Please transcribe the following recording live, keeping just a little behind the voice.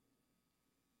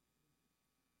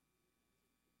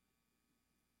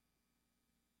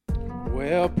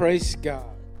Well, praise God.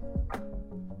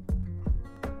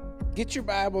 Get your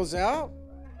Bibles out.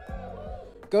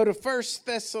 Go to 1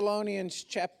 Thessalonians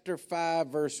chapter 5,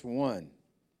 verse 1.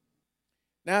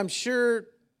 Now, I'm sure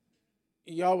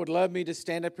y'all would love me to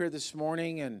stand up here this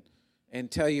morning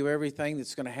and tell you everything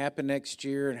that's going to happen next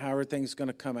year and how everything's going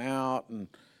to come out and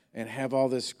have all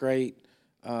this great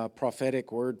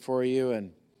prophetic word for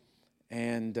you.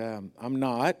 And I'm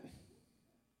not,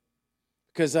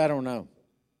 because I don't know.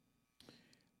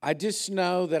 I just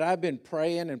know that I've been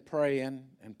praying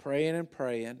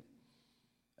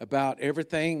about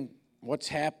everything, what's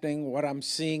happening, what I'm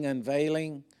seeing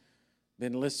unveiling.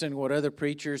 Been listening to what other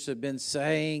preachers have been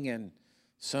saying, and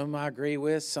some I agree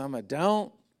with, some I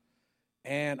don't.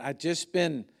 And I've just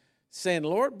been saying,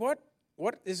 Lord, what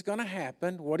is going to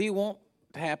happen? What do you want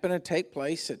to happen and take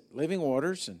place at Living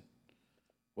Waters? And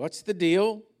what's the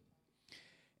deal?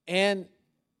 And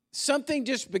something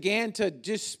just began to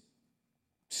just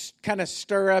kind of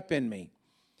stir up in me.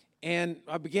 And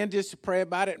I began just to pray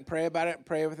about it and pray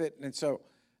with it. And so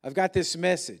I've got this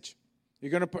message.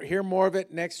 You're going to hear more of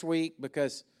it next week,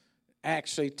 because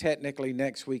actually, technically,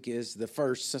 next week is the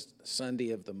first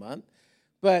Sunday of the month.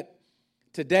 But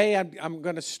today I'm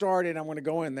going to start it. I'm going to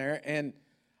go in there. And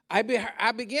I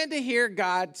began to hear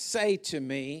God say to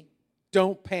me,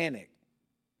 don't panic.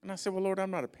 And I said, well, Lord,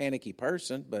 I'm not a panicky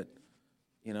person, but,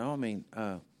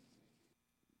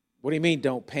 what do you mean,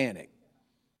 don't panic?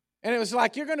 And it was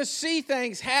like, you're going to see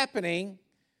things happening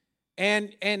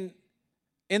and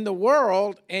in the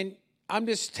world, and I'm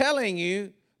just telling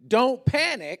you, don't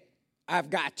panic,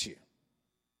 I've got you.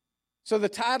 So the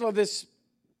title of this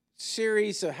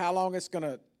series of how long it's going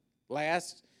to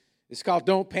last is called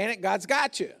Don't Panic, God's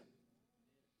Got You.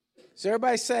 So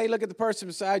everybody say, look at the person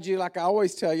beside you, like I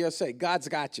always tell you, I'll say, God's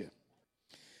got you.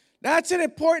 Now, it's an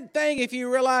important thing if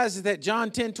you realize that John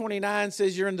 10:29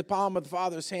 says you're in the palm of the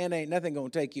Father's hand, ain't nothing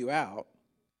going to take you out.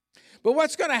 But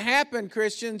what's going to happen,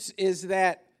 Christians, is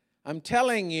that I'm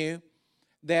telling you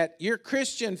that your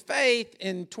Christian faith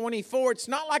in 24, it's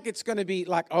not like it's going to be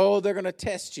like, oh, they're going to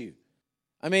test you.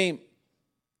 I mean,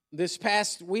 this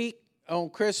past week on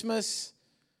Christmas,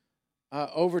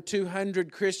 over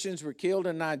 200 Christians were killed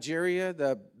in Nigeria.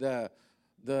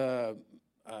 The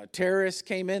terrorists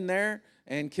came in there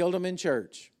and killed them in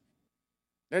church.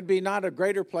 There'd be not a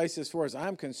greater place, as far as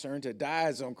I'm concerned, to die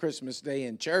as on Christmas Day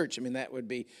in church. I mean, that would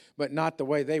be, but not the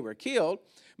way they were killed.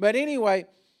 But anyway,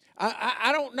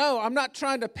 I don't know. I'm not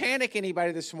trying to panic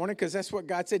anybody this morning, because that's what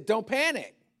God said. Don't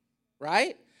panic,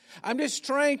 right? I'm just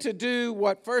trying to do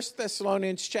what 1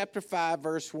 Thessalonians chapter 5,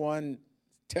 verse 1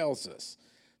 tells us.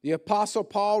 The Apostle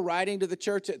Paul, writing to the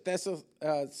church at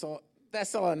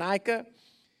Thessalonica,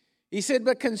 he said,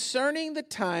 but concerning the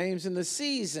times and the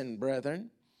season, brethren,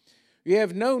 you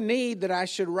have no need that I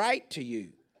should write to you.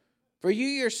 For you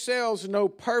yourselves know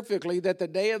perfectly that the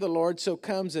day of the Lord so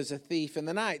comes as a thief in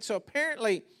the night. So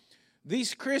apparently,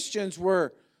 these Christians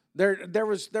were, there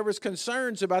was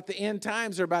concerns about the end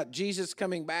times, or about Jesus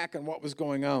coming back and what was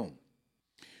going on.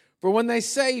 For when they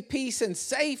say peace and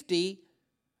safety,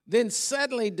 then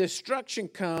suddenly destruction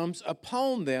comes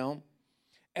upon them,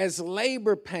 as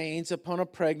labor pains upon a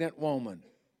pregnant woman.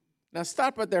 Now,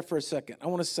 stop right there for a second. I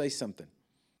want to say something.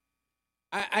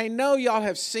 I know y'all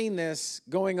have seen this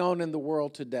going on in the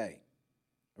world today,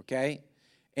 okay?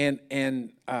 And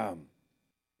I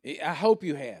hope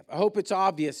you have. I hope it's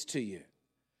obvious to you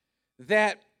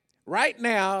that right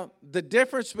now, the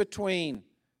difference between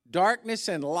darkness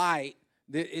and light,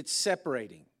 it's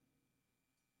separating,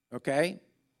 okay?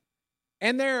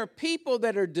 And there are people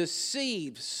that are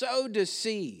deceived, so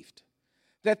deceived,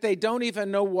 that they don't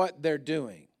even know what they're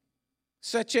doing.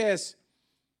 Such as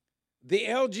the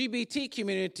LGBT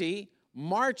community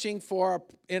marching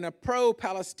in a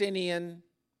pro-Palestinian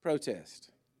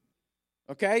protest.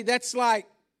 Okay? That's like,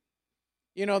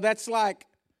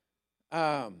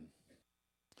 well,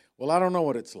 I don't know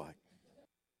what it's like.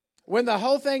 When the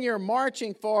whole thing you're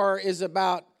marching for is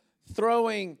about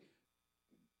throwing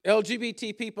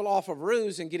LGBT people off of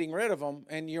roofs and getting rid of them,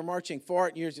 and you're marching for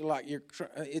it, and you're like,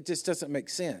 it just doesn't make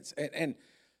sense. And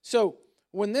so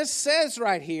when this says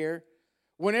right here,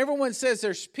 when everyone says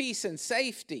there's peace and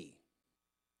safety,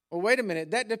 well, wait a minute,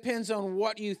 that depends on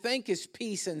what you think is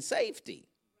peace and safety.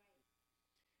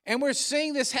 And we're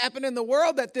seeing this happen in the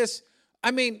world, that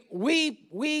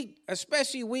we,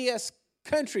 especially we as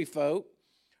country folk,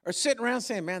 are sitting around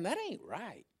saying, man, that ain't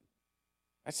right.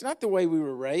 That's not the way we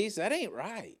were raised. That ain't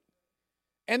right.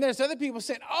 And there's other people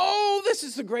saying, oh, this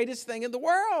is the greatest thing in the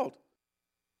world.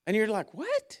 And you're like,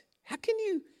 what? How can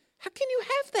you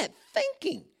have that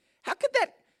thinking? How could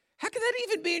that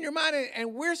even be in your mind?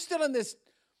 And we're still in this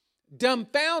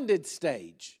dumbfounded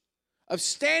stage of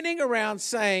standing around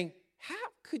saying, how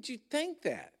could you think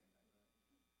that?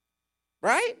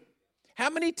 Right? How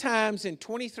many times in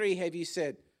 23 have you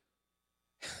said,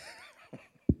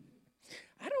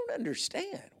 I don't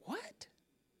understand. What?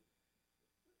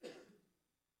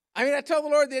 I mean, I told the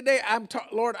Lord the other day,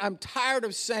 Lord, I'm tired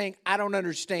of saying I don't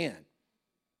understand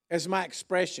as my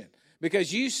expression,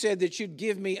 because you said that you'd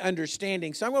give me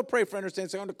understanding. So I'm going to pray for understanding,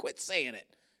 so I'm going to quit saying it.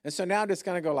 And so now I'm just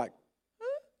going to go like,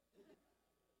 huh?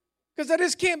 Because I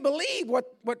just can't believe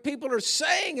what people are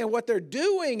saying and what they're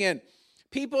doing, and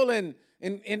people in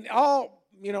all,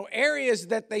 areas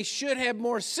that they should have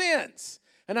more sense.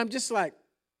 And I'm just like,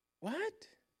 what?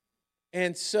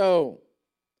 And so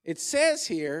it says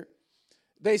here,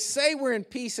 they say we're in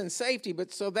peace and safety,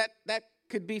 but so that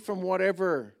could be from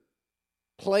whatever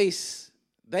place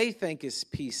they think is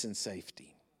peace and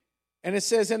safety. And it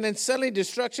says, and then suddenly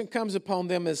destruction comes upon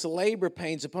them as labor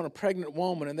pains upon a pregnant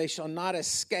woman, and they shall not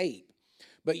escape.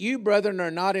 But you, brethren,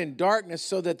 are not in darkness,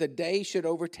 so that the day should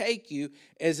overtake you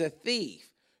as a thief.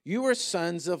 You are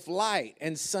sons of light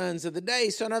and sons of the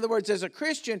day. So in other words, as a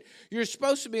Christian, you're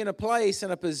supposed to be in a place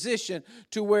and a position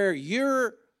to where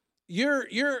you're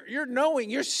knowing,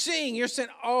 you're seeing, you're saying,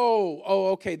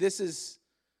 okay, this is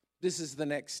the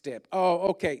next step. Oh,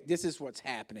 okay, this is what's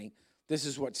happening. This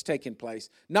is what's taking place.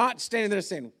 Not standing there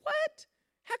saying, what?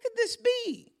 How could this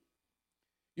be?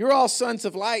 You're all sons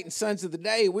of light and sons of the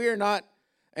day. We are not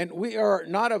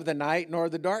of the night nor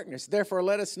the darkness. Therefore,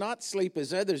 let us not sleep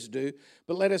as others do,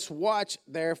 but let us watch,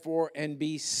 therefore, and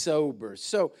be sober.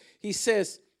 So he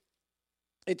says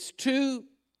it's two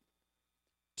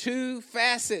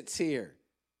facets here,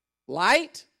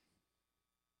 light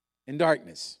and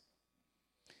darkness.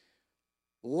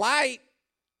 Light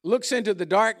looks into the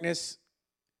darkness,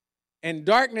 and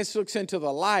darkness looks into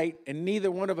the light, and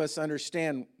neither one of us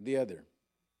understand the other.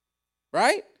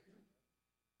 Right?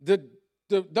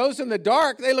 Those in the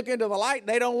dark, they look into the light,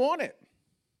 they don't want it.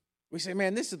 We say,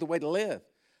 man, this is the way to live.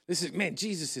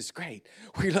 Jesus is great.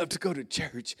 We love to go to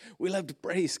church. We love to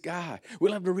praise God. We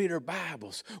love to read our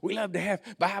Bibles. We love to have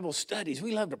Bible studies.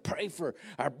 We love to pray for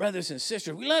our brothers and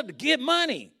sisters. We love to give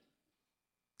money.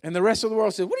 And the rest of the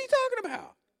world says, what are you talking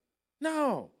about?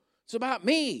 No, it's about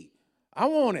me. I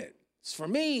want it. It's for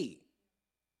me.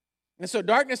 And so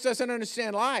darkness doesn't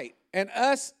understand light. And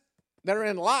us that are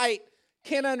in light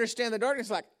can't understand the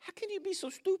darkness. Like, how can you be so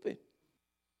stupid?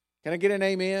 Can I get an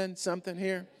amen, something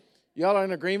here? Y'all are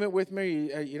in agreement with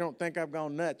me? You don't think I've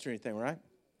gone nuts or anything, right?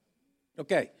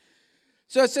 Okay.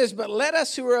 So it says, but let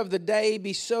us who are of the day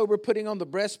be sober, putting on the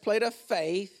breastplate of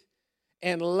faith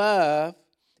and love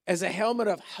as a helmet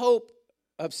of hope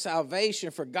of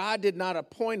salvation. For God did not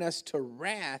appoint us to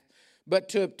wrath, but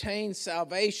to obtain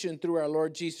salvation through our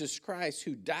Lord Jesus Christ,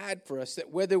 who died for us,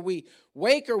 that whether we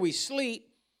wake or we sleep,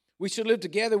 we should live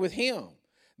together with him.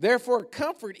 Therefore,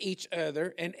 comfort each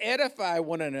other and edify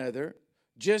one another,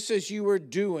 just as you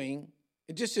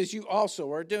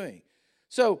also are doing.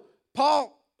 So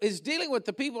Paul is dealing with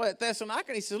the people at Thessalonica,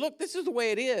 and he says, look, this is the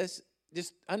way it is.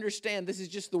 Just understand this is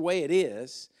just the way it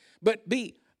is. But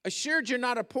be assured you're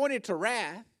not appointed to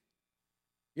wrath.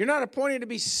 You're not appointed to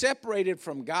be separated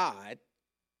from God.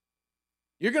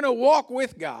 You're going to walk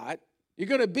with God. You're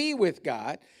going to be with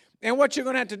God. And what you're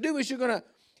going to have to do is you're going to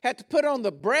have to put on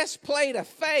the breastplate of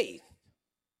faith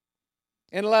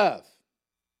and love,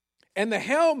 and the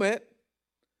helmet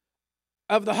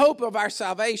of the hope of our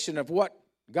salvation, of what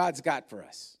God's got for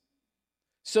us.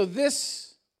 So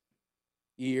this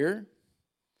year,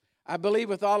 I believe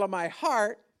with all of my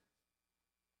heart,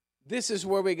 this is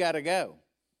where we got to go.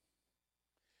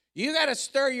 You got to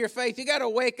stir your faith. You got to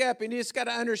wake up, and you just got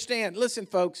to understand. Listen,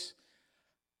 folks,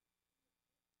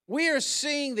 we are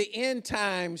seeing the end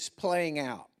times playing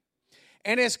out.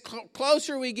 And as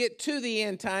closer we get to the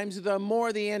end times, the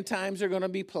more the end times are going to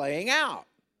be playing out.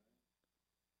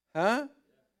 Huh?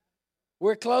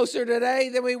 We're closer today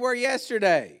than we were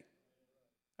yesterday.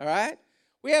 All right?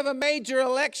 We have a major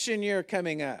election year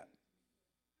coming up.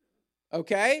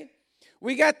 Okay?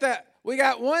 We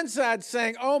got one side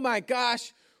saying, oh my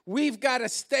gosh, we've got to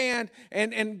stand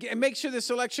and make sure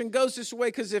this election goes this way,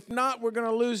 because if not, we're going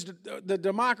to lose the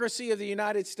democracy of the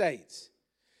United States.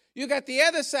 You got the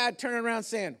other side turning around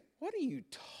saying, what are you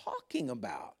talking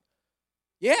about?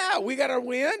 Yeah, we got to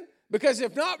win, because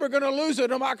if not, we're going to lose the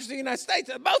democracy of the United States.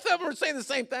 And both of them are saying the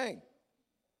same thing.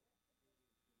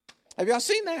 Have y'all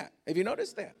seen that? Have you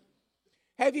noticed that?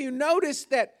 Have you noticed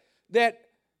that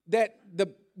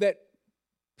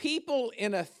people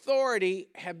in authority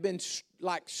have been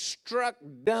like struck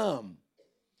dumb?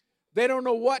 They don't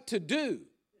know what to do.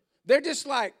 They're just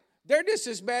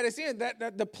as bad as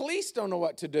the police don't know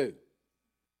what to do.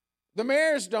 The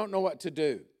mayors don't know what to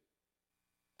do.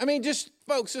 I mean, just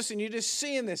folks, listen, you're just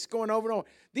seeing this going over and over.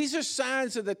 These are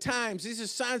signs of the times. These are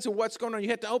signs of what's going on. You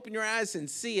have to open your eyes and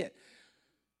see it.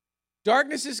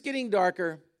 Darkness is getting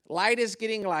darker. Light is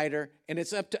getting lighter. And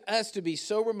it's up to us to be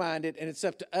sober-minded. And it's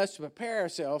up to us to prepare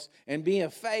ourselves and be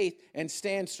of faith and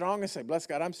stand strong and say, bless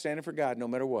God, I'm standing for God no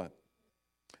matter what.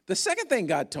 The second thing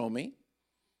God told me,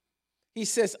 he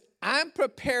says, I'm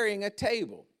preparing a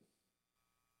table.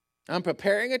 I'm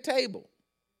preparing a table.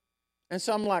 And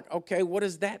so I'm like, okay, what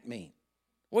does that mean?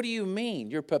 What do you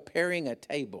mean you're preparing a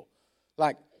table?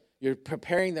 Like you're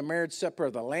preparing the marriage supper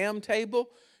of the Lamb table?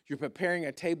 You're preparing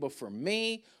a table for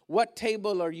me? What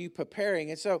table are you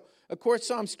preparing? And so, of course,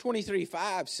 Psalms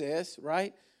 23:5 says,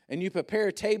 right? And you prepare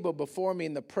a table before me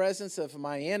in the presence of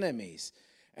my enemies.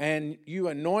 And you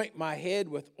anoint my head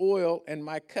with oil and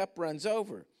my cup runs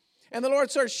over. And the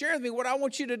Lord started sharing with me, what I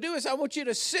want you to do is I want you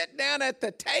to sit down at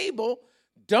the table.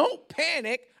 Don't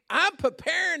panic. I'm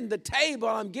preparing the table.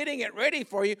 I'm getting it ready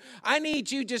for you. I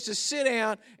need you just to sit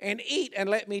down and eat and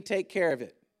let me take care of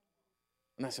it.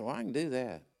 And I said, well, I can do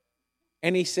that.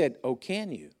 And he said, oh,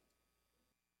 can you?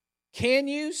 Can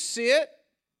you sit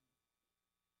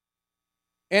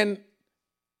and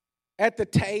at the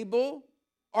table?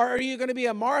 Or are you going to be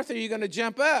a Martha? Are you going to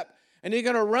jump up? And you're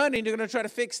going to run and you're going to try to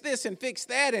fix this and fix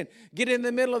that and get in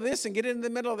the middle of this and get in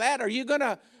the middle of that. Are you going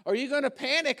to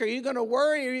panic? Are you going to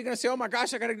worry? Are you going to say, oh my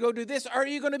gosh, I got to go do this? Or are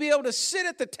you going to be able to sit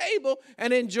at the table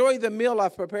and enjoy the meal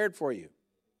I've prepared for you?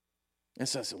 And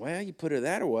so I said, well, you put it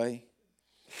that away.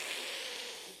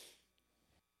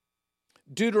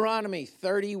 Deuteronomy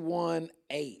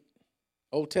 31:8,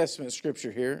 Old Testament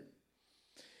scripture here.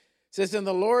 It says, and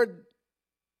the Lord,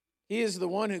 he is the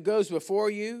one who goes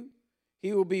before you.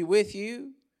 He will be with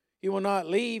you. He will not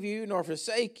leave you nor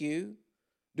forsake you.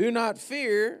 Do not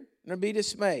fear nor be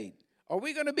dismayed. Are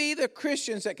we going to be the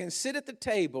Christians that can sit at the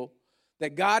table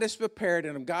that God has prepared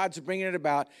and God's bringing it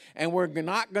about, and we're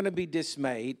not going to be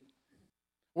dismayed?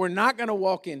 We're not going to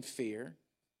walk in fear.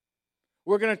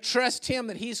 We're going to trust him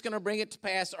that he's going to bring it to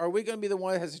pass. Or are we going to be the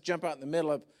one that has to jump out in the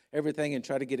middle of everything and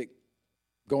try to get it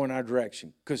going our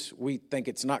direction because we think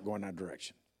it's not going our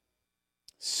direction?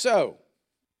 So,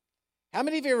 how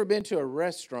many of you ever been to a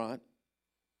restaurant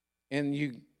and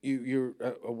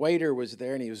a waiter was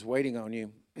there and he was waiting on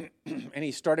you and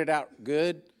he started out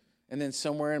good and then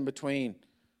somewhere in between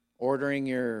ordering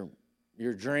your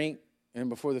drink and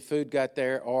before the food got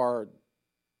there, or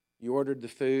you ordered the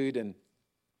food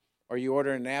or you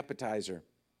order an appetizer.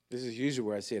 This is usually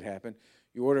where I see it happen.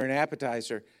 You order an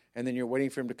appetizer and then you're waiting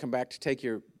for him to come back to take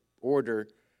your order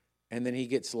and then he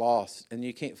gets lost and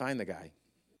you can't find the guy.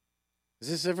 Has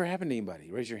this ever happened to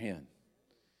anybody? Raise your hand.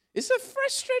 It's a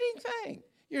frustrating thing.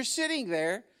 You're sitting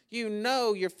there. You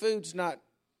know your food's not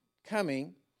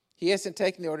coming. He hasn't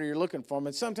taken the order you're looking for him.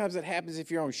 And sometimes it happens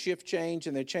if you're on shift change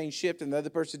and they change shift and the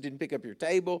other person didn't pick up your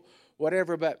table,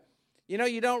 whatever. But,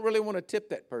 you don't really want to tip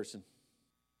that person.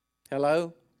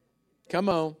 Hello? Come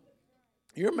on.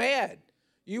 You're mad.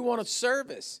 You want a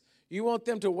service. You want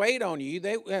them to wait on you.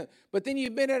 But then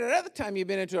you've been at another time you've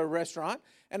been into a restaurant,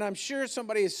 and I'm sure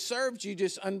somebody has served you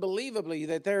just unbelievably,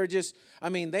 that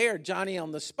they are Johnny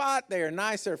on the spot. They are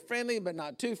nice. They're friendly, but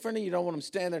not too friendly. You don't want them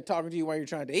standing there talking to you while you're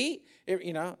trying to eat.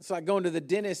 It's like going to the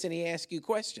dentist and he asks you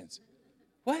questions.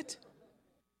 What?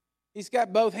 He's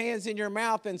got both hands in your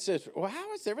mouth and says, well,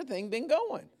 how has everything been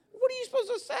going? What are you supposed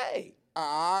to say?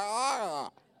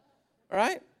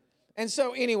 Right? And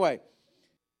so anyway,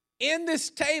 in this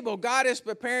table God is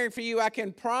preparing for you, I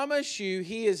can promise you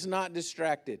he is not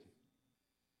distracted.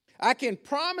 I can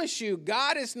promise you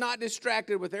God is not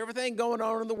distracted with everything going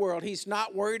on in the world. He's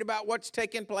not worried about what's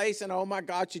taking place and, oh my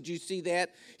God, did you see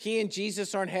that? He and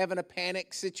Jesus aren't having a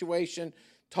panic situation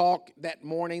talk that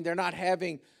morning. They're not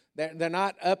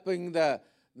upping the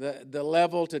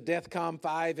level to DEFCON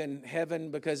 5 in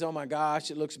heaven because, oh my gosh,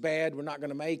 it looks bad. We're not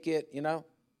going to make it,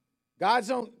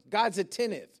 God's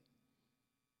attentive.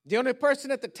 The only person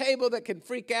at the table that can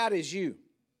freak out is you.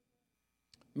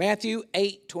 Matthew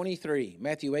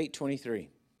 8:23.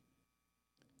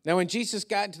 Now when Jesus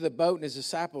got into the boat and his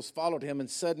disciples followed him, and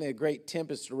suddenly a great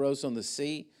tempest arose on the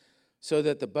sea, so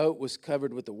that the boat was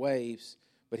covered with the waves,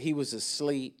 but he was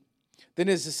asleep. Then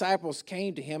his disciples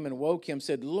came to him and woke him,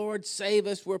 said, Lord, save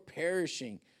us, we're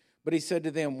perishing. But he said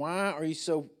to them, why are you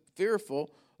so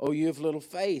fearful, O you of little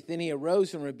faith? Then he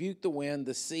arose and rebuked the wind,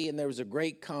 the sea, and there was a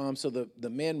great calm. So the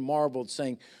men marveled,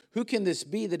 saying, who can this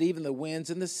be that even the winds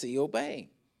and the sea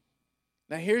obey?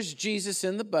 Now here's Jesus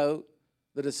in the boat,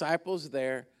 the disciples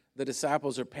there. The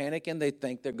disciples are panicking. They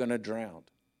think they're going to drown.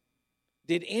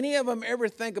 Did any of them ever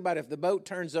think about if the boat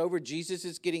turns over, Jesus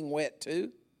is getting wet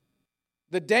too?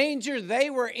 The danger they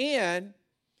were in,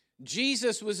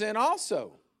 Jesus was in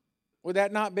also. Would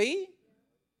that not be?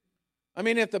 I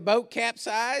mean, if the boat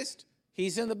capsized,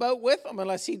 he's in the boat with them,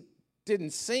 unless he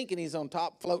didn't sink and he's on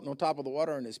top, floating on top of the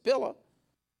water in his pillow.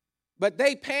 But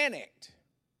they panicked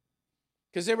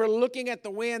because they were looking at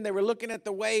the wind, they were looking at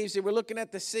the waves, they were looking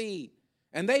at the sea.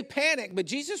 And they panicked, but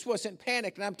Jesus wasn't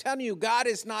panicked. And I'm telling you, God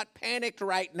is not panicked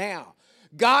right now.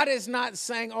 God is not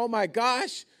saying, oh my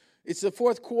gosh, it's the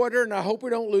fourth quarter and I hope we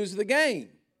don't lose the game.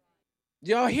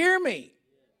 Y'all hear me?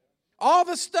 All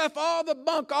the stuff, all the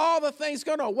bunk, all the things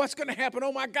going on. What's going to happen?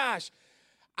 Oh my gosh.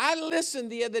 I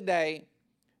listened the other day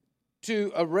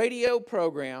to a radio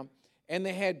program, and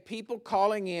they had people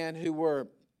calling in who were,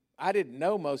 I didn't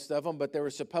know most of them, but they were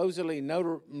supposedly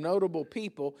notable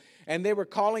people, and they were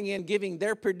calling in giving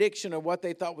their prediction of what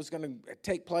they thought was going to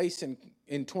take place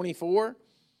in 24,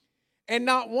 and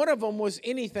not one of them was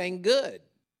anything good.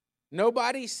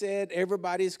 Nobody said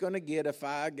everybody's going to get a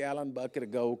 5-gallon bucket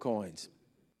of gold coins.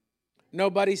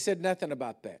 Nobody said nothing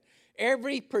about that.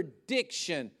 Every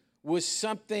prediction was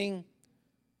something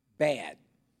bad.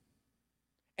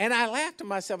 And I laughed to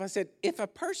myself. I said, if a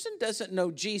person doesn't know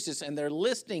Jesus and they're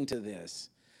listening to this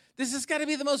has got to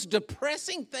be the most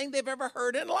depressing thing they've ever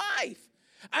heard in life.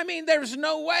 I mean, there's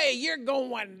no way you're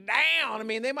going down. I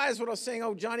mean, they might as well sing,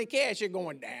 oh, Johnny Cash, you're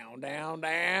going down, down,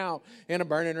 down in a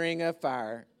burning ring of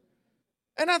fire.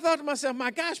 And I thought to myself,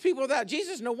 my gosh, people without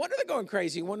Jesus, no wonder they're going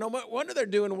crazy. No wonder they're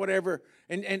doing whatever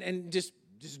and just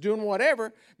doing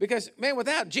whatever. Because, man,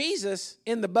 without Jesus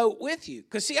in the boat with you.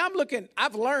 Because, see,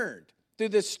 I've learned through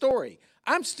this story.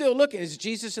 I'm still looking. Is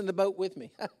Jesus in the boat with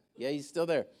me? Yeah, he's still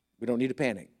there. We don't need to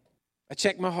panic. I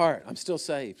checked my heart. I'm still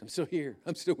saved. I'm still here.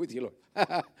 I'm still with you,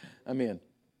 Lord. I'm in.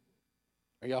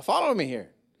 Are y'all following me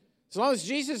here? As long as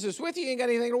Jesus is with you, you ain't got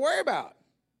anything to worry about.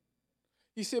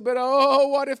 You say, but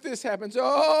what if this happens?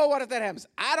 Oh, what if that happens?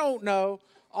 I don't know.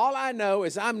 All I know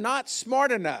is I'm not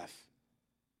smart enough.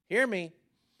 Hear me.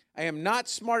 I am not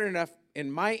smart enough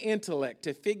in my intellect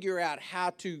to figure out how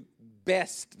to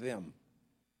best them,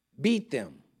 beat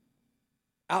them,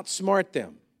 outsmart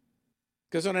them.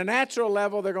 Because on a natural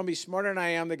level, they're going to be smarter than I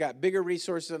am. They got bigger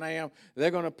resources than I am.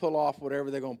 They're going to pull off whatever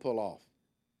they're going to pull off.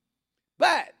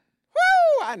 But,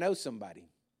 I know somebody.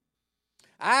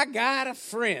 I got a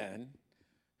friend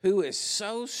who is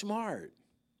so smart.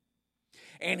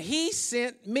 And he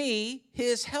sent me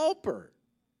his helper.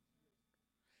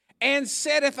 And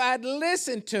said if I'd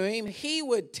listen to him, he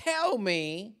would tell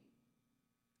me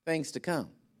things to come.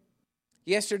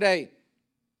 Yesterday,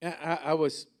 I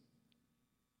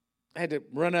had to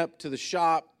run up to the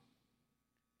shop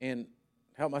and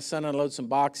help my son unload some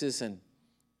boxes, and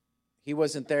he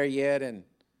wasn't there yet, and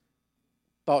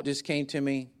thought just came to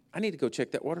me, I need to go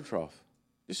check that water trough.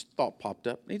 Just thought popped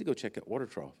up, I need to go check that water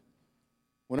trough.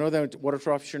 Went over there to the water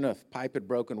trough, sure enough, pipe had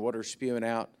broken, water spewing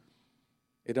out.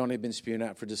 It only been spewing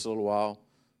out for just a little while,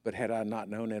 but had I not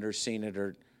known it or seen it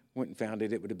or went and found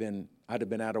it, I'd have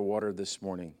been out of water this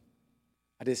morning.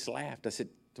 I just laughed. I said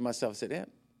to myself, yeah,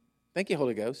 thank you,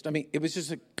 Holy Ghost. I mean, it was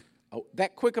just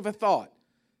that quick of a thought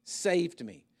saved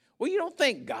me. Well, you don't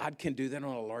think God can do that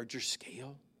on a larger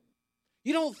scale?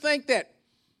 You don't think that,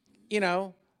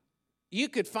 you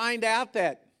could find out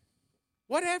that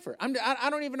whatever. I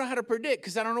don't even know how to predict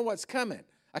because I don't know what's coming.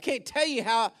 I can't tell you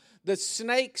how the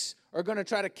snakes are going to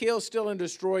try to kill, steal, and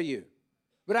destroy you.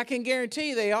 But I can guarantee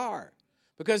you they are.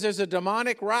 Because there's a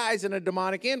demonic rise and a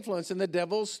demonic influence, and the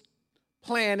devil's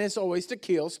plan is always to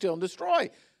kill, steal, and destroy.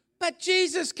 But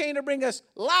Jesus came to bring us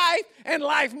life and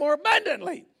life more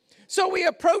abundantly. So we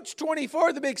approach 24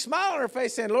 with a big smile on our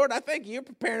face saying, Lord, I think you're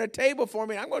preparing a table for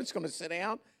me. I'm just going to sit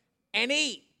down and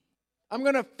eat. I'm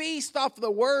going to feast off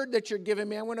the word that you're giving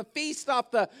me. I'm going to feast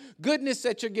off the goodness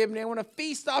that you're giving me. I'm going to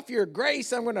feast off your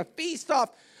grace. I'm going to feast off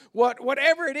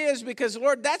whatever it is because,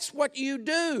 Lord, that's what you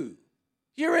do.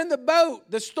 You're in the boat.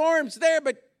 The storm's there,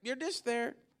 but you're just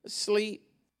there asleep.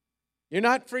 You're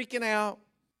not freaking out.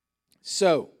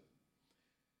 So,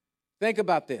 think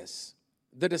about this.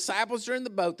 The disciples are in the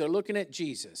boat. They're looking at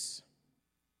Jesus.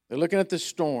 They're looking at the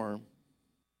storm,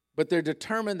 but they're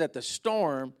determined that the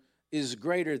storm is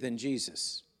greater than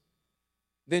Jesus.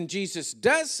 Then Jesus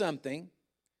does something,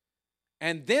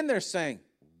 and then they're saying,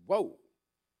 whoa, what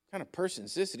kind of person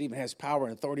is this that even has power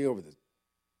and authority over the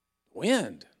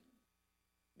wind?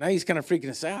 Now he's kind of freaking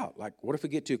us out. Like, what if we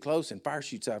get too close and fire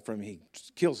shoots out from him? He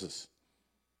kills us.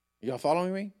 Y'all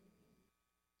following me?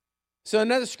 So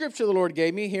another scripture the Lord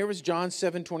gave me here was John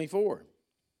 7:24.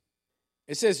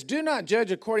 It says, do not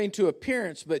judge according to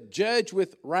appearance, but judge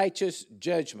with righteous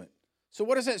judgment. So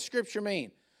what does that scripture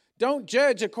mean? Don't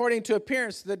judge according to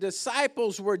appearance. The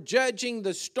disciples were judging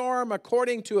the storm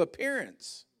according to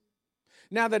appearance.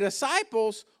 Now, the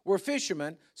disciples were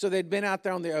fishermen, so they'd been out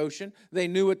there on the ocean. They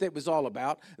knew what it was all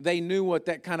about. They knew what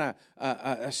that kind of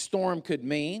a storm could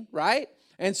mean, right?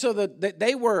 And so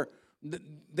they weren't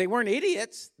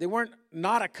idiots. They weren't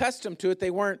not accustomed to it. They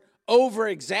weren't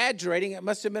over-exaggerating. It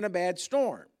must have been a bad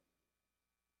storm.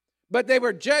 But they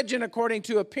were judging according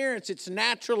to appearance. It's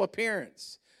natural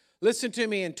appearance. Listen to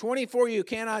me, in 24 you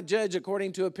cannot judge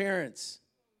according to appearance.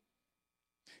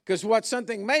 Because what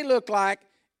something may look like,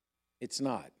 it's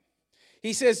not.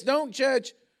 He says, don't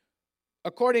judge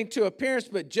according to appearance,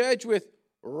 but judge with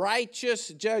righteous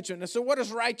judgment. Now, so what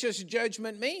does righteous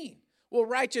judgment mean? Well,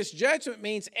 righteous judgment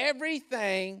means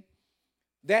everything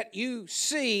that you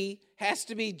see has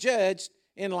to be judged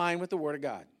in line with the Word of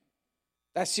God.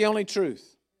 That's the only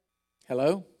truth.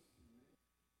 Hello?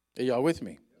 Are y'all with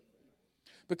me?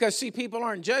 Because, see, people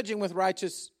aren't judging with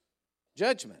righteous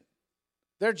judgment.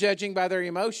 They're judging by their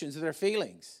emotions, their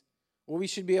feelings. Well, we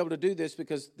should be able to do this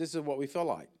because this is what we feel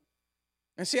like.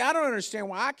 And see, I don't understand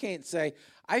why I can't say,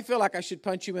 I feel like I should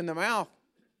punch you in the mouth,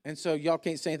 and so y'all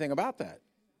can't say anything about that.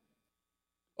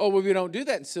 Oh, well, we don't do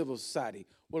that in civil society.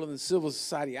 Well, in the civil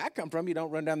society I come from, you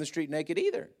don't run down the street naked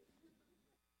either.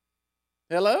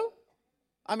 Hello?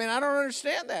 I mean, I don't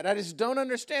understand that. I just don't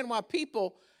understand why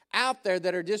people out there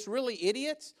that are just really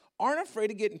idiots aren't afraid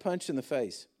of getting punched in the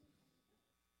face.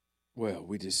 Well,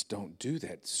 we just don't do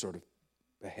that sort of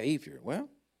behavior. Well,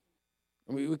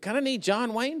 we kind of need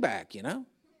John Wayne back, you know.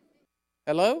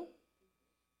 Hello?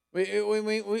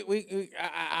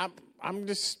 I'm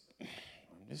just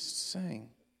saying.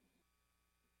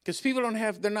 Because people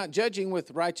they're not judging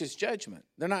with righteous judgment.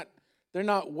 They're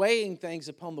not weighing things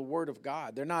upon the Word of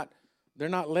God. They're not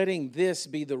letting this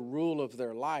be the rule of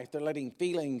their life. They're letting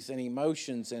feelings and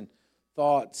emotions and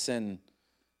thoughts and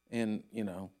you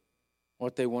know,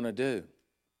 what they want to do.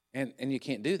 And you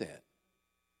can't do that.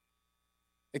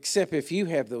 Except if you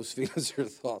have those feelings or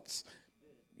thoughts.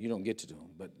 You don't get to do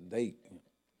them, but they.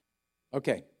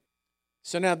 Okay.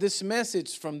 So now this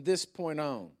message from this point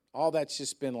on, all that's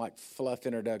just been like fluff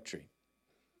introductory.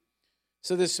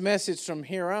 So this message from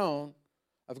here on,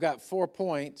 I've got 4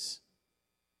 points.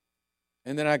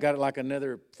 And then I got like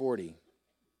another 40.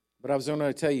 But I was only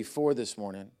going to tell you 4 this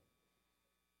morning.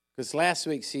 Because last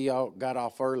week, see, y'all got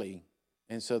off early.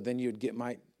 And so then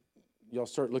y'all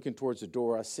start looking towards the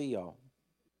door. I see y'all.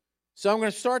 So I'm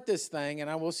going to start this thing, and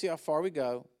I will see how far we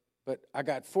go. But I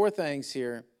got 4 things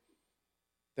here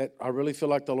that I really feel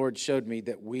like the Lord showed me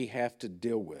that we have to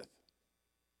deal with.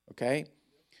 Okay?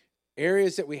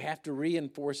 Areas that we have to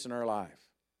reinforce in our life.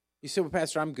 You say, well,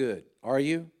 Pastor, I'm good. Are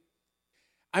you?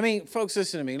 I mean, folks,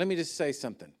 listen to me. Let me just say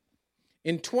something.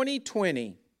 In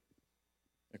 2020,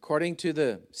 according to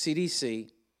the CDC,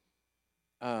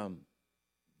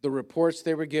 the reports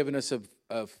they were giving us of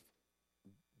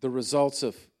the results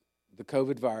of the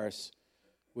COVID virus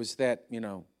was that, you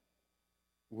know,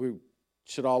 we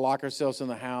should all lock ourselves in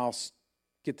the house,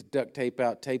 get the duct tape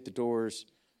out, tape the doors,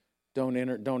 don't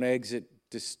enter, don't exit,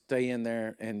 just stay in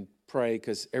there and pray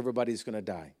because everybody's going to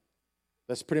die.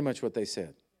 That's pretty much what they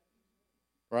said.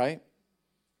 Right?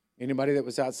 Anybody that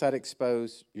was outside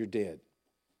exposed, you're dead.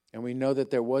 And we know that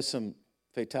there was some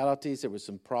fatalities, there was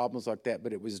some problems like that,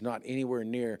 but it was not anywhere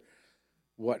near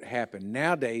what happened.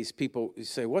 Nowadays, people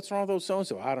say, what's wrong with those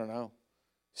so-and-so? I don't know.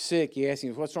 Sick, you ask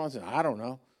him, what's wrong with them? I don't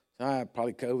know.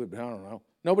 Probably COVID, but I don't know.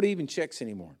 Nobody even checks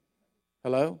anymore.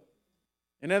 Hello?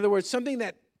 In other words, something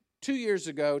that 2 years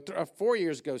ago, or 4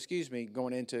 years ago,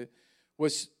 going into,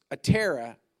 was a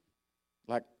terror.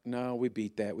 Like, no, we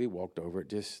beat that. We walked over it.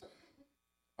 Just,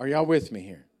 are y'all with me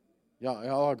here?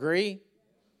 Y'all agree?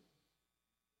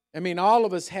 I mean, all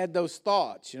of us had those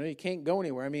thoughts. You know, you can't go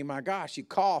anywhere. I mean, my gosh, you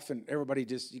cough and everybody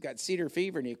you got cedar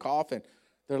fever and you cough and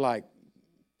they're like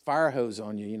fire hose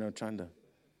on you, you know, trying to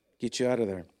get you out of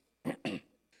there.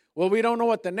 Well, we don't know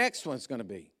what the next one's going to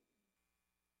be.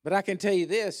 But I can tell you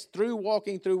this, through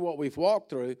walking through what we've walked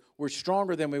through, we're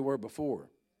stronger than we were before.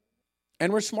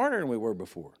 And we're smarter than we were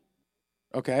before.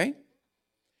 Okay?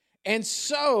 And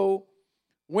so,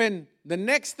 when the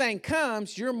next thing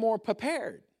comes, you're more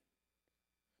prepared.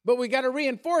 But we got to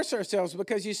reinforce ourselves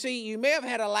because, you see, you may have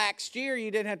had a lax year, you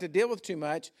didn't have to deal with too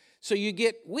much, so you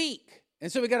get weak.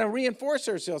 And so we got to reinforce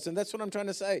ourselves, and that's what I'm trying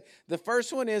to say. The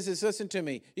first one is listen to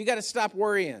me, you got to stop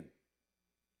worrying.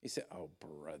 He said, oh,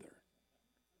 brother.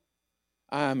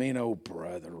 Oh,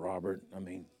 brother, Robert.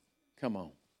 Come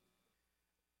on.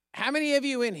 How many of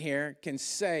you in here can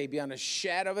say beyond a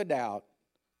shadow of a doubt,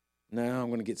 no, I'm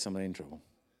going to get somebody in trouble?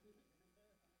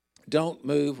 Don't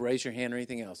move, raise your hand or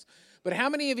anything else. But how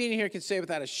many of you in here can say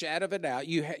without a shadow of a doubt,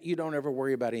 you don't ever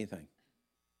worry about anything?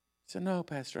 So no,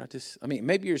 Pastor,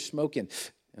 maybe you're smoking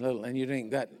a little and you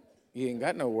ain't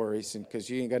got no worries because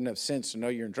you ain't got enough sense to know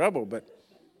you're in trouble.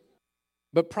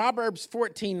 But Proverbs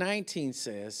 14:19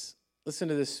 says, listen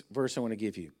to this verse I want to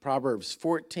give you. Proverbs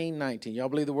 14:19. Y'all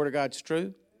believe the word of God's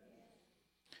true?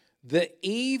 The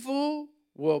evil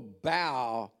will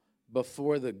bow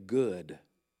before the good,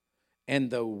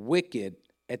 and the wicked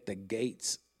at the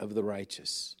gates of the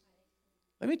righteous.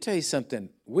 Let me tell you something.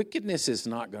 Wickedness is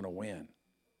not going to win.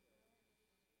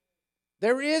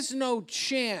 There is no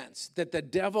chance that the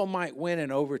devil might win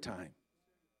in overtime.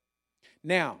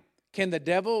 Now, can the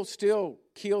devil still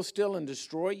kill, steal, and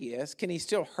destroy? Yes. Can he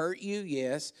still hurt you?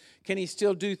 Yes. Can he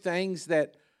still do things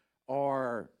that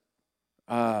are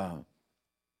a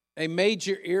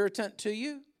major irritant to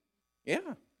you?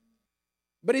 Yeah.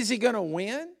 But is he going to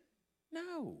win?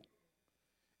 No.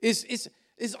 Is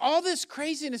all this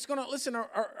craziness going to, listen, man,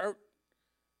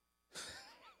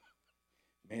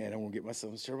 I won't get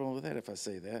myself in trouble with that if I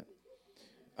say that.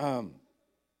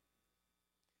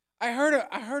 I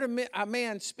heard a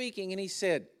man speaking, and he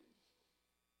said,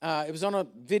 it was on a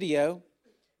video,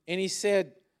 and he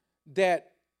said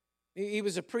that he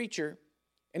was a preacher,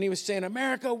 and he was saying,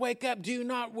 America, wake up. Do you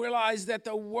not realize that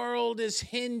the world is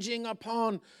hinging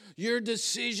upon your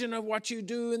decision of what you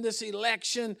do in this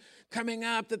election coming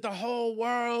up, that the whole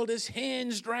world is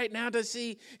hinged right now to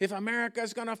see if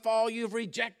America's going to fall. You've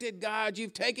rejected God.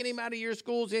 You've taken him out of your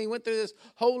schools, and he went through this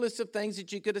whole list of things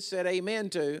that you could have said amen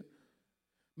to.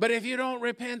 But if you don't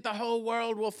repent, the whole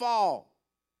world will fall.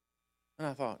 And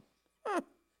I thought,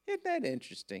 isn't that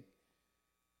interesting?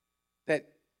 That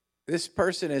this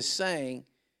person is saying,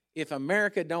 if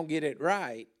America don't get it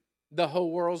right, the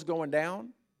whole world's going down?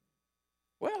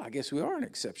 Well, I guess we are an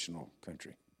exceptional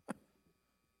country.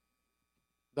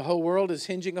 The whole world is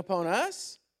hinging upon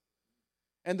us?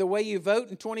 And the way you vote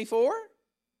in 24?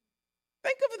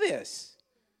 Think of this.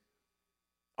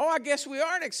 Oh, I guess we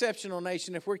are an exceptional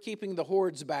nation if we're keeping the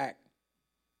hordes back.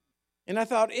 And I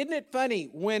thought, isn't it funny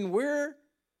when we're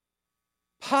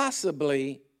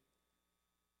possibly,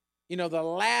 the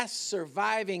last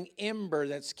surviving ember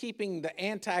that's keeping the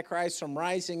Antichrist from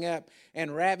rising up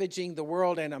and ravaging the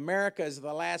world, and America is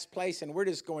the last place, and we're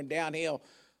just going downhill,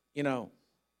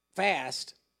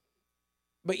 fast.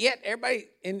 But yet everybody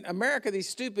in America, these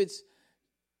stupids,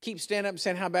 keep standing up and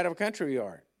saying how bad of a country we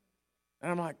are.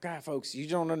 And I'm like, God, folks, you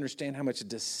don't understand how much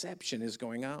deception is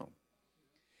going on.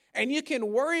 And you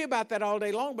can worry about that all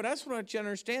day long, but I just want you to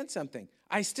understand something.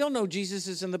 I still know Jesus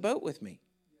is in the boat with me.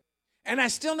 And I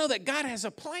still know that God has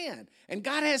a plan, and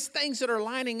God has things that are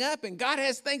lining up, and God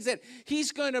has things that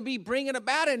he's going to be bringing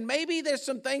about, and maybe there's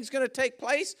some things going to take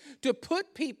place to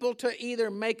put people to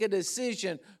either make a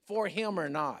decision for him or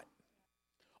not.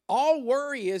 All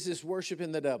worry is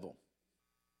worshiping the devil.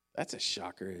 That's a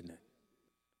shocker, isn't it?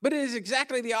 But it is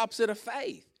exactly the opposite of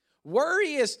faith.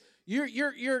 Worry is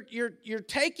you're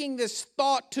taking this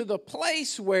thought to the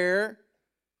place where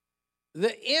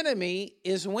the enemy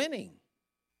is winning.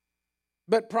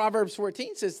 But Proverbs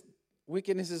 14 says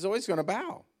wickedness is always going to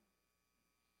bow.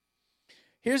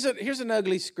 Here's an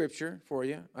ugly scripture for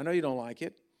you. I know you don't like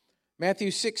it. Matthew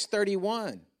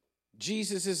 6:31,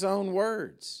 Jesus' own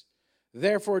words.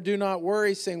 Therefore do not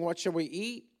worry, saying, what shall we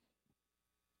eat?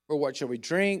 Or what shall we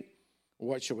drink? Or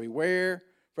what shall we wear?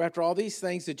 For after all these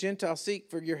things the Gentiles seek,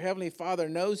 for your heavenly Father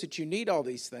knows that you need all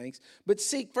these things. But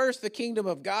seek first the kingdom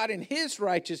of God and his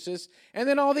righteousness, and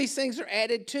then all these things are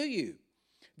added to you.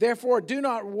 Therefore, do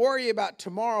not worry about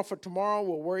tomorrow, for tomorrow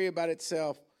will worry about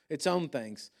itself, its own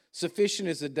things. Sufficient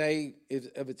is the day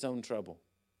of its own trouble.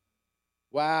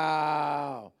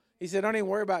 Wow. He said, don't even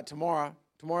worry about tomorrow.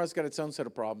 Tomorrow's got its own set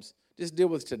of problems. Just deal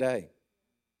with today.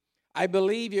 I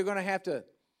believe you're going to have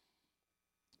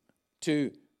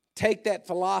to take that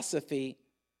philosophy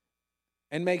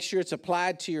and make sure it's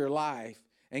applied to your life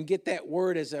and get that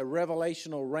word as a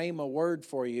revelational rhema word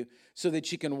for you so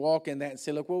that you can walk in that and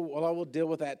say, look, well, I will deal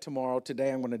with that tomorrow.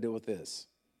 Today I'm going to deal with this.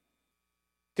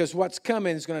 Because what's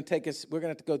coming is going to take us, we're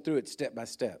going to have to go through it step by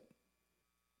step.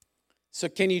 So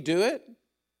can you do it?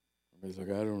 Everybody's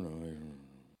like, I don't know. It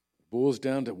boils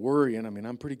down to worrying.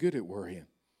 I'm pretty good at worrying.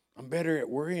 I'm better at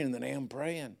worrying than I am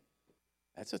praying.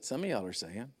 That's what some of y'all are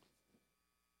saying.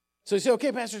 So you say,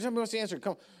 okay, Pastor, tell me what's the answer.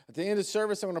 Come at the end of the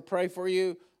service, I'm going to pray for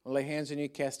you. I'll lay hands on you,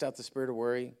 cast out the spirit of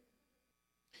worry.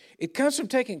 It comes from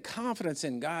taking confidence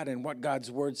in God and what God's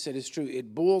word said is true.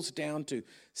 It boils down to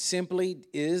simply,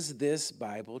 is this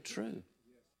Bible true?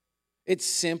 It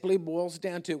simply boils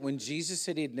down to when Jesus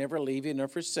said he'd never leave you nor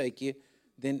forsake you,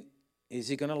 then is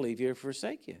he going to leave you or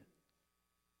forsake you?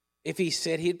 If he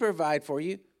said he'd provide for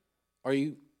you, are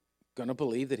you going to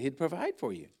believe that he'd provide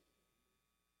for you?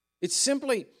 It's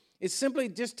simply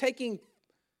just taking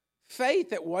faith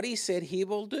that what he said he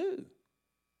will do.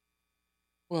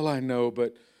 Well, I know,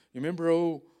 but you remember,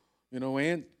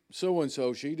 Aunt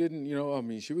so-and-so, she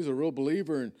didn't, she was a real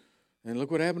believer, and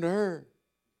look what happened to her.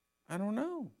 I don't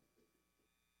know.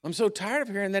 I'm so tired of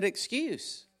hearing that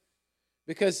excuse,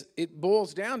 because it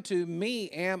boils down to me.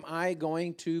 Am I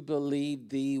going to believe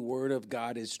the Word of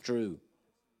God is true?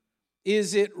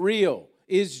 Is it real?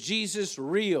 Is Jesus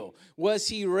real? Was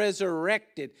he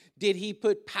resurrected? Did he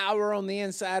put power on the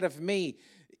inside of me?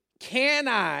 Can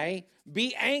I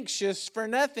be anxious for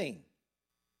nothing?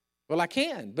 Well, I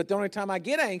can, but the only time I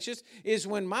get anxious is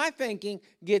when my thinking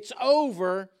gets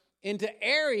over into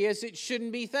areas it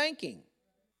shouldn't be thinking.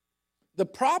 The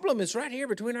problem is right here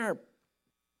between our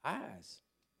eyes.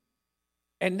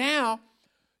 And now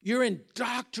you're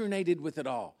indoctrinated with it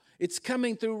all. It's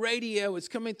coming through radio. It's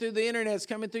coming through the internet. It's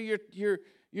coming through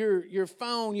your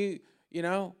phone. They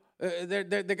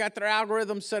got their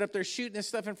algorithms set up. They're shooting this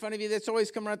stuff in front of you. That's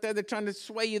always coming right there. They're trying to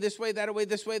sway you this way, that way,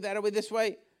 this way, that way, this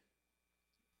way.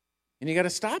 And you got to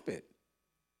stop it.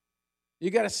 You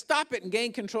got to stop it and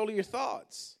gain control of your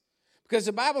thoughts. Because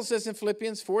the Bible says in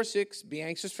Philippians 4:6, be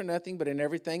anxious for nothing, but in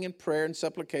everything in prayer and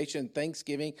supplication and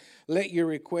thanksgiving, let your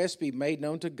requests be made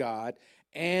known to God,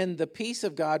 and the peace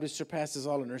of God which surpasses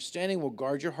all understanding will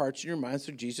guard your hearts and your minds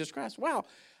through Jesus Christ. Wow.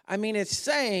 I mean, it's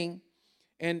saying,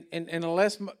 and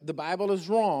unless the Bible is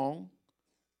wrong,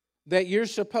 that you're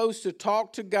supposed to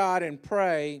talk to God and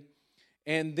pray,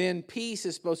 and then peace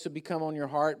is supposed to become on your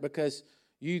heart because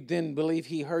you then believe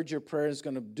he heard your prayer and is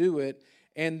going to do it,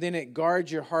 and then it guards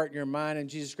your heart and your mind in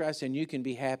Jesus Christ, and you can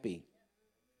be happy.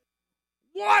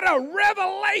 What a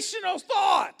revelational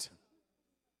thought!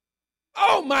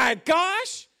 Oh my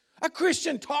gosh! A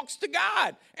Christian talks to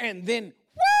God, and then,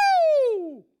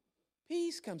 woo!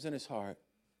 Peace comes in his heart.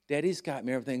 Daddy's got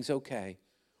me, everything's okay.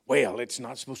 Well, it's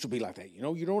not supposed to be like that.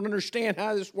 You don't understand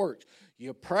how this works.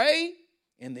 You pray,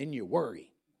 and then you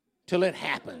worry till it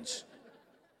happens.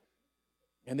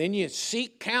 And then you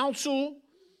seek counsel.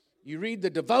 You read the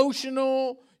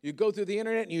devotional, you go through the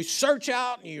internet and you search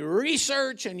out and you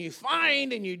research and you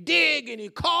find and you dig and you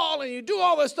call and you do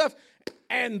all this stuff.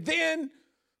 And then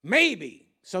maybe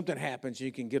something happens and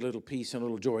you can get a little peace and a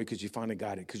little joy because you finally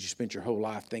got it, because you spent your whole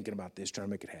life thinking about this, trying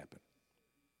to make it happen.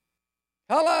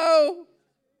 Hello?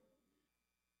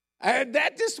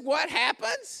 That just what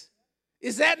happens?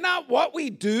 Is that not what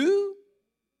we do?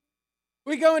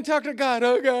 We go and talk to God,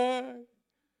 oh God.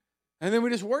 And then we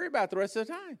just worry about it the rest of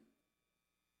the time.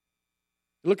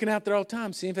 Looking out there all the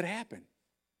time, seeing if it happened.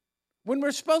 When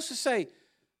we're supposed to say,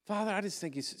 Father, I just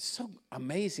think it's so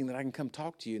amazing that I can come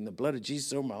talk to you in the blood of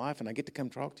Jesus over my life, and I get to come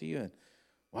talk to you. And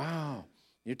wow,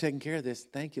 you're taking care of this.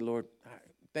 Thank you, Lord.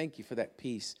 Thank you for that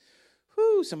peace.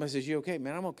 Whew, somebody says, you okay?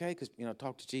 Man, I'm okay because,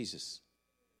 talk to Jesus.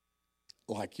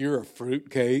 Like you're a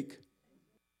fruitcake.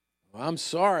 Well, I'm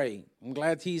sorry. I'm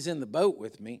glad he's in the boat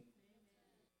with me.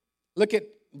 Look at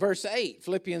verse 8,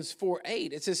 Philippians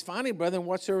 4:8. It says, finally, brethren,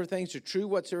 whatsoever things are true,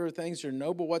 whatsoever things are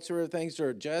noble, whatsoever things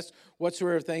are just,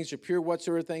 whatsoever things are pure,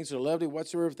 whatsoever things are lovely,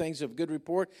 whatsoever things are of good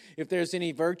report, if there's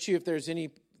any virtue, if there's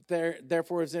any,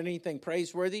 therefore is there anything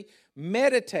praiseworthy,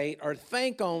 meditate or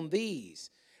think on these.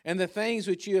 And the things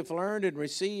which you have learned and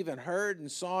received and heard and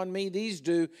saw in me, these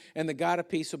do, and the God of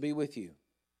peace will be with you.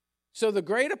 So the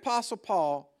great apostle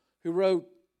Paul, who wrote,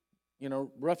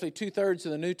 roughly 2/3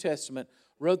 of the New Testament,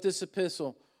 wrote this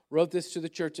epistle, wrote this to the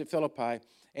church at Philippi,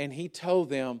 and he told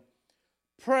them,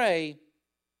 pray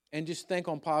and just think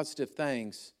on positive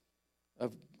things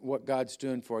of what God's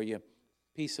doing for you.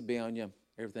 Peace will be on you.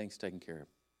 Everything's taken care of.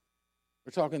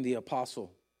 We're talking the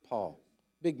apostle Paul.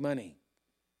 Big money.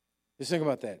 Just think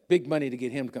about that. Big money to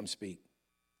get him to come speak.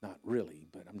 Not really,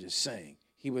 but I'm just saying.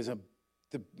 He was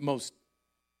the most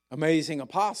amazing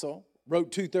apostle,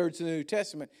 wrote 2/3 of the New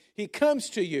Testament. He comes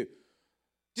to you.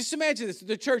 Just imagine this.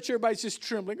 The church, everybody's just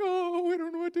trembling. Oh, we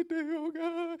don't know what to do. Oh,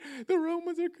 God. The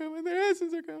Romans are coming. The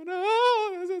Essenes are coming.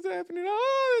 Oh, this is happening.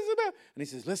 Oh, this is bad. And he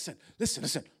says,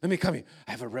 listen. Let me come here.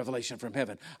 I have a revelation from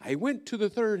heaven. I went to the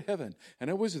third heaven, and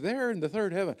I was there in the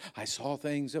third heaven. I saw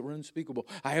things that were unspeakable.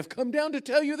 I have come down to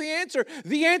tell you the answer.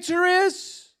 The answer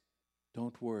is,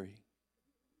 don't worry.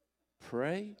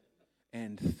 Pray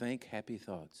and think happy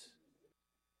thoughts.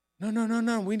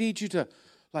 No. We need you to...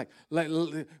 Like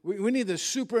we need the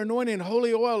super anointing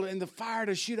holy oil and the fire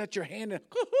to shoot at your hand. And,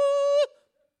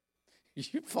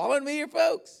 you following me here,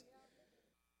 folks?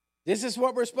 This is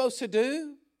what we're supposed to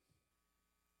do?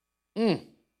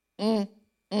 Don't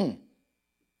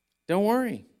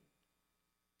worry.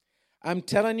 I'm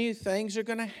telling you, things are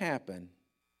going to happen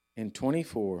in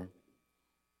 24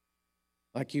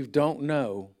 like you don't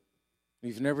know,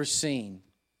 you've never seen,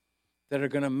 that are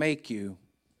going to make you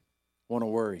want to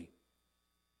worry.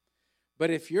 But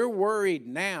if you're worried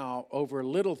now over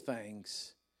little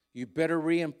things, you better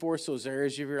reinforce those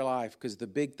areas of your life, because the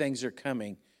big things are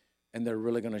coming and they're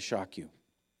really going to shock you.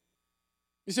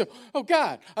 You say, oh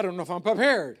God, I don't know if I'm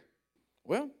prepared.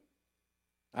 Well,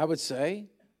 I would say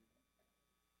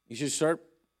you should start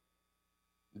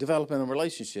developing a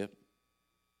relationship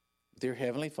with your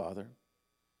Heavenly Father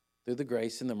through the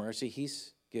grace and the mercy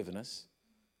He's given us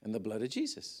and the blood of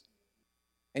Jesus.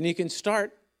 And you can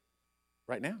start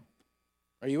right now.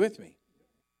 Are you with me?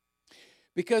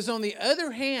 Because on the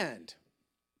other hand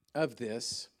of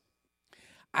this,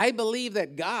 I believe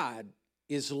that God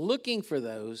is looking for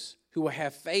those who will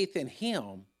have faith in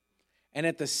Him. And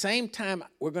at the same time,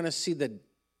 we're going to see the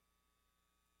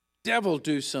devil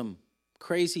do some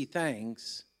crazy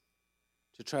things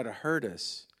to try to hurt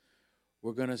us.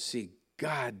 We're going to see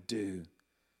God do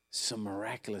some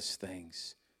miraculous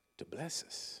things to bless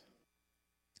us.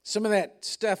 Some of that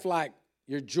stuff like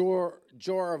your jar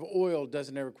of oil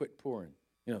doesn't ever quit pouring.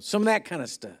 You know, some of that kind of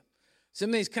stuff. Some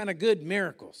of these kind of good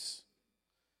miracles.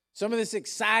 Some of this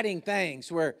exciting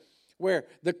things where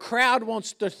the crowd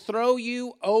wants to throw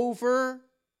you over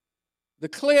the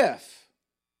cliff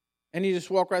and you just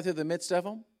walk right through the midst of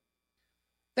them.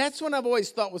 That's what I've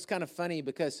always thought was kind of funny,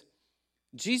 because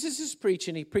Jesus is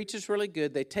preaching. He preaches really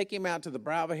good. They take him out to the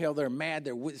brow of a hill. They're mad.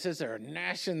 It says they're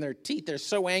gnashing their teeth. They're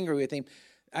so angry with him.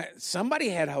 Somebody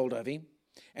had hold of him,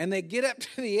 and they get up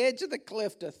to the edge of the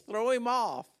cliff to throw him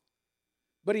off,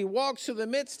 but he walks through the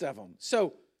midst of them.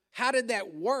 So how did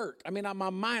that work? I mean, on my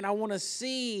mind, I want to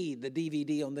see the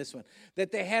DVD on this one.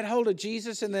 That they had hold of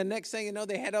Jesus, and the next thing you know,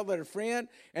 they had hold of their friend,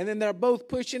 and then they're both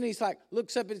pushing. He's like,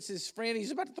 looks up, it's his friend.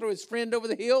 He's about to throw his friend over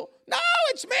the hill. No,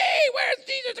 it's me. Where's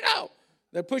Jesus go?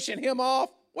 They're pushing him off.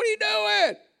 What are you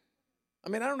doing? I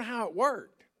mean, I don't know how it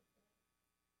worked,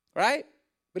 right?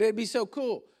 But it'd be so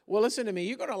cool. Well, listen to me.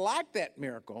 You're going to like that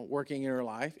miracle working in your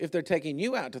life if they're taking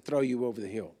you out to throw you over the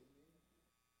hill.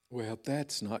 Well,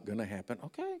 that's not going to happen.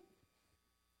 Okay.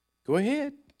 Go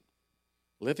ahead.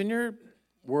 Live in your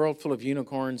world full of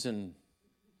unicorns and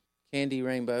candy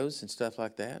rainbows and stuff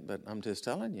like that. But I'm just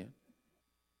telling you,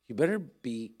 you better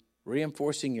be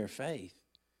reinforcing your faith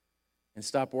and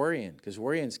stop worrying, because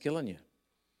worrying's killing you.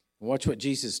 And watch what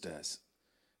Jesus does.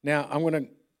 Now, I'm going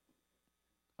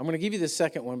to give you the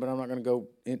second one, but I'm not going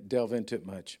to delve into it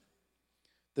much.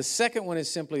 The second one is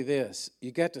simply this.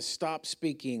 You got to stop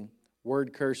speaking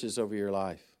word curses over your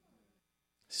life.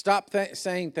 Stop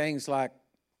saying things like,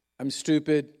 I'm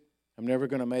stupid, I'm never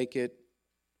going to make it,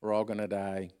 we're all going to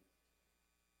die,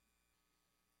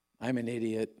 I'm an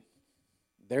idiot,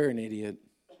 they're an idiot.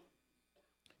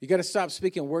 You got to stop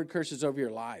speaking word curses over your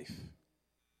life.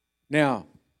 Now,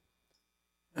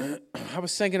 I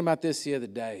was thinking about this the other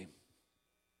day.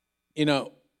 You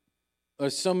know,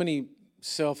 there's so many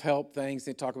self-help things.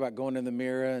 They talk about going in the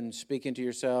mirror and speaking to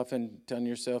yourself and telling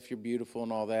yourself you're beautiful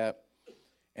and all that.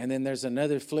 And then there's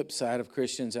another flip side of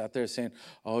Christians out there saying,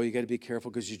 oh, you got to be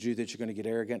careful because you do that, you're going to get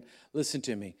arrogant. Listen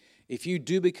to me. If you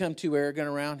do become too arrogant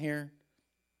around here,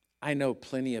 I know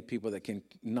plenty of people that can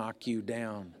knock you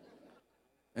down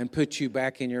and put you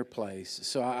back in your place.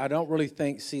 So I don't really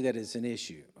see that as an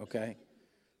issue, okay?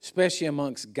 Especially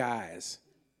amongst guys.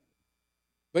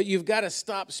 But you've got to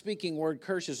stop speaking word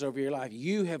curses over your life.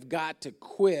 You have got to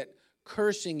quit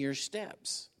cursing your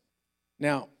steps.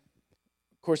 Now,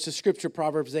 of course, the scripture,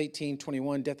 Proverbs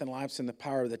 18:21, death and life's in the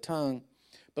power of the tongue.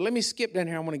 But let me skip down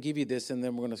here. I want to give you this, and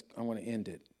then I'm going to end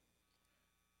it.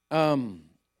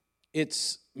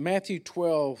 It's Matthew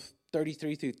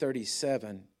 12:33 through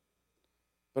 37.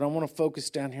 But I want to focus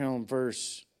down here on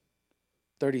verse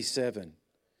 37.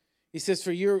 He says,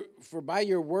 for by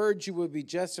your words you will be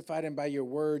justified, and by your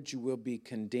words you will be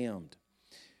condemned.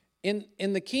 In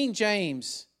the King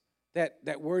James,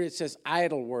 that word, it says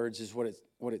idle words is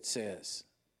what it says.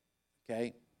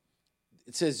 Okay?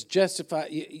 It says justify,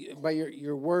 by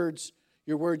your words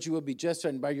you will be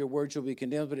justified, and by your words you'll be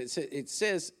condemned. But it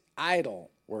says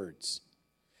idle words.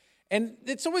 And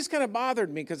it's always kind of bothered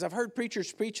me, because I've heard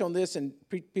preachers preach on this, and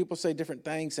people say different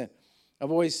things, and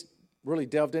I've always really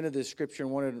delved into this scripture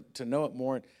and wanted to know it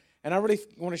more. And I really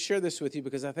want to share this with you,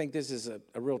 because I think this is a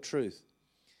real truth.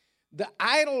 The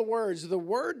idle words, the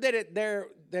word that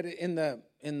in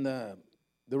the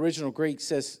original Greek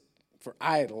says for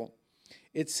idle,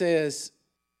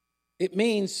 it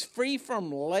means free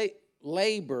from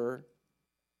labor,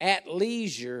 at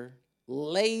leisure,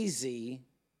 lazy,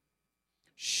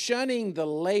 shunning the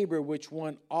labor which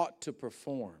one ought to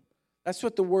perform. That's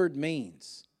what the word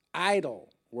means. Idle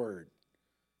word.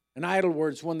 An idle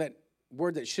word is one that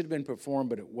word that should have been performed,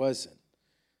 but it wasn't.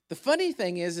 The funny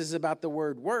thing is about the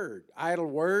word, idle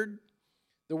word.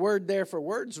 The word there for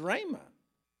word's rhema.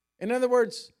 In other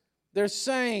words, they're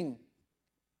saying,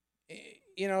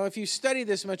 if you study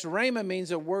this much, rhema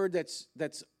means a word that's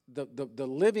the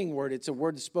living word. It's a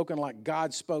word that's spoken like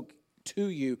God spoke to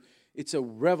you. It's a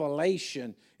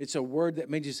revelation. It's a word that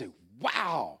made you say,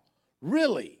 wow,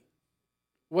 really?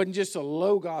 It wasn't just a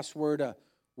logos word, a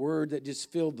word that just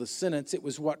filled the sentence. It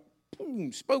was what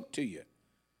spoke to you.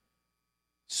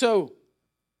 So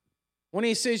when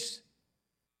he says,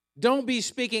 don't be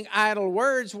speaking idle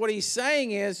words, what he's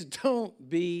saying is, don't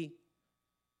be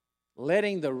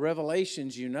letting the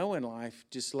revelations you know in life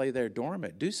just lay there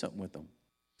dormant. Do something with them.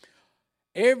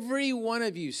 Every one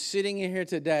of you sitting in here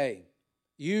today,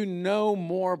 you know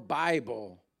more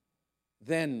Bible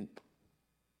than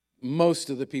most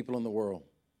of the people in the world.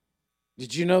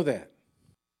 Did you know that?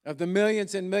 Of the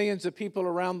millions and millions of people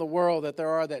around the world that there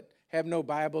are that have no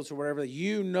Bibles or whatever,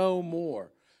 you know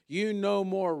more. You know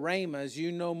more rhemas,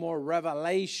 you know more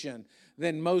revelation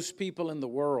than most people in the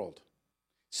world.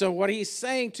 So what he's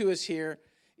saying to us here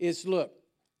is, look,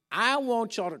 I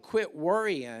want y'all to quit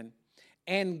worrying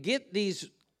and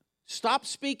stop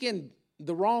speaking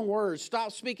the wrong words,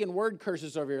 stop speaking word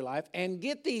curses over your life, and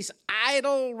get these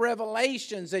idle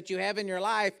revelations that you have in your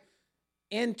life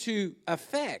into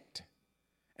effect.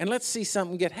 And let's see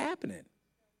something get happening.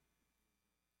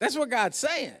 That's what God's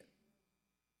saying.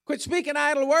 Quit speaking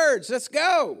idle words. Let's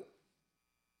go.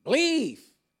 Believe.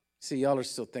 See, y'all are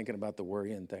still thinking about the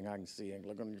worrying thing. I can see it.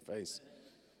 Look on your face.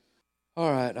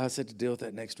 All right, I said to deal with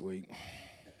that next week.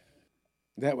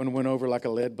 That one went over like a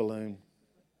lead balloon.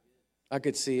 I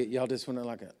could see it. Y'all just went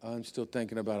like, I'm still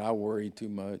thinking about I worry too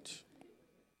much.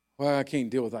 Well, I can't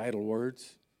deal with idle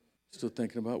words. Still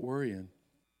thinking about worrying.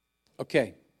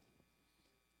 Okay.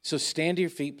 So stand to your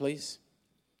feet, please.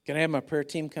 Can I have my prayer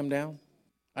team come down?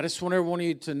 I just want every one of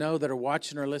you to know that are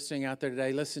watching or listening out there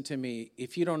today, listen to me.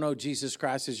 If you don't know Jesus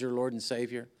Christ as your Lord and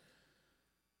Savior,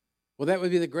 well, that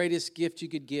would be the greatest gift you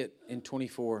could get in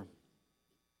 24,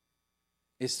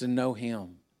 is to know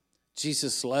Him.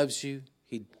 Jesus loves you.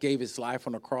 He gave His life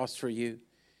on a cross for you.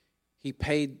 He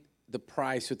paid the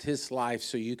price with His life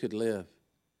so you could live.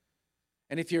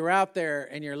 And if you're out there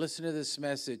and you're listening to this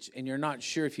message and you're not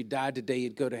sure if you died today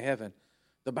you'd go to heaven,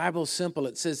 the Bible is simple.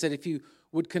 It says that if you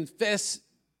would confess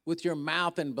with your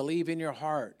mouth and believe in your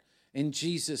heart in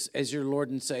Jesus as your Lord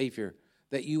and Savior,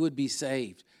 that you would be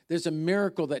saved. There's a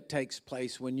miracle that takes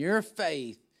place when your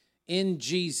faith in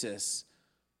Jesus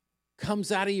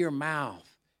comes out of your mouth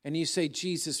and you say,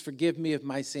 Jesus, forgive me of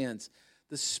my sins.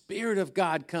 The Spirit of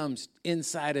God comes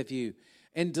inside of you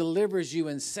and delivers you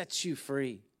and sets you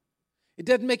free. It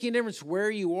doesn't make any difference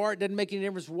where you are. It doesn't make any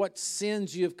difference what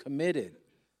sins you have committed.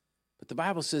 But the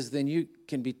Bible says then you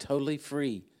can be totally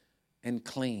free and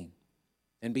clean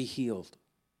and be healed.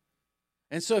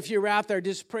 And so if you're out there,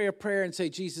 just pray a prayer and say,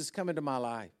 Jesus, come into my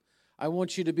life. I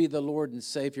want you to be the Lord and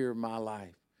Savior of my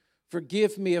life.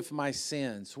 Forgive me of my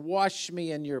sins. Wash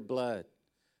me in your blood.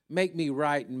 Make me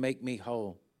right and make me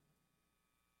whole.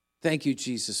 Thank you,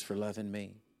 Jesus, for loving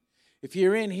me. If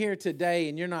you're in here today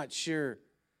and you're not sure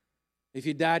if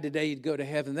you died today, you'd go to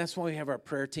heaven, that's why we have our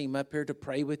prayer team up here to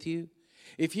pray with you.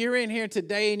 If you're in here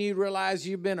today and you realize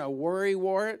you've been a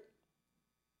worrywart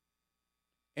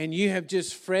and you have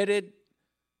just fretted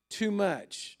too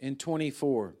much in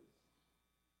 24,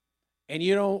 and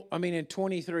in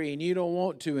 23, and you don't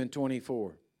want to in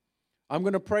 24, I'm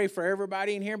going to pray for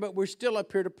everybody in here, but we're still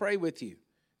up here to pray with you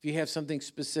if you have something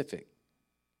specific.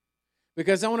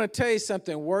 Because I want to tell you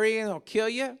something, worrying will kill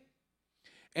you,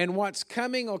 and what's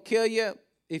coming will kill you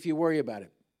if you worry about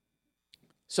it.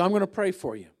 So I'm going to pray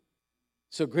for you.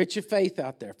 So grit your faith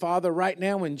out there. Father, right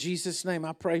now in Jesus' name,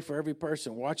 I pray for every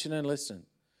person watching and listening.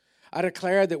 I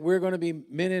declare that we're going to be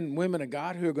men and women of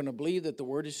God who are going to believe that the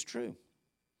word is true.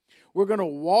 We're going to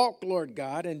walk, Lord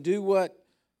God, and do what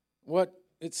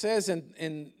it says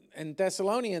in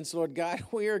Thessalonians, Lord God.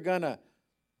 We are going to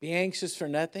be anxious for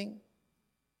nothing.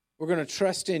 We're going to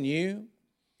trust in you.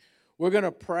 We're going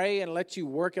to pray and let you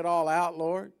work it all out,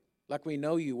 Lord, like we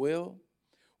know you will.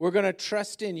 We're going to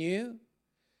trust in you.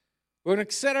 We're going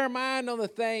to set our mind on the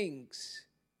things,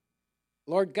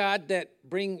 Lord God, that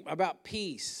bring about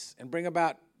peace and bring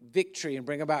about victory and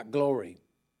bring about glory.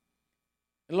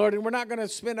 And Lord, we're not going to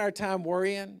spend our time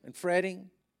worrying and fretting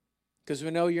because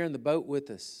we know you're in the boat with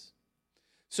us.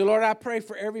 So, Lord, I pray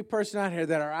for every person out here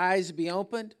that our eyes be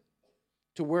opened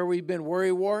to where we've been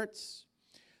worrywarts,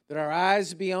 that our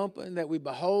eyes be open, that we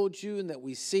behold you and that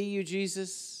we see you,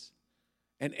 Jesus,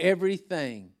 and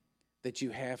everything that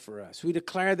you have for us. We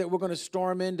declare that we're going to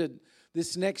storm into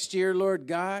this next year, Lord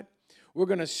God, We're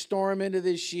going to storm into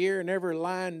this year, and every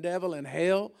lying devil in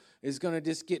hell is going to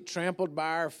just get trampled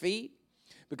by our feet,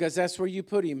 because that's where you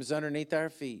put him, is underneath our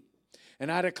feet.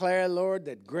 And I declare, Lord,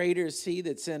 that greater is he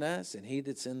that's in us and he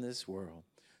that's in this world.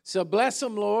 So bless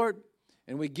them, Lord,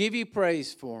 and we give you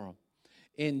praise for them.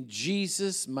 In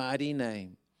Jesus' mighty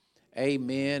name,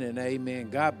 amen and amen.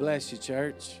 God bless you,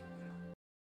 church.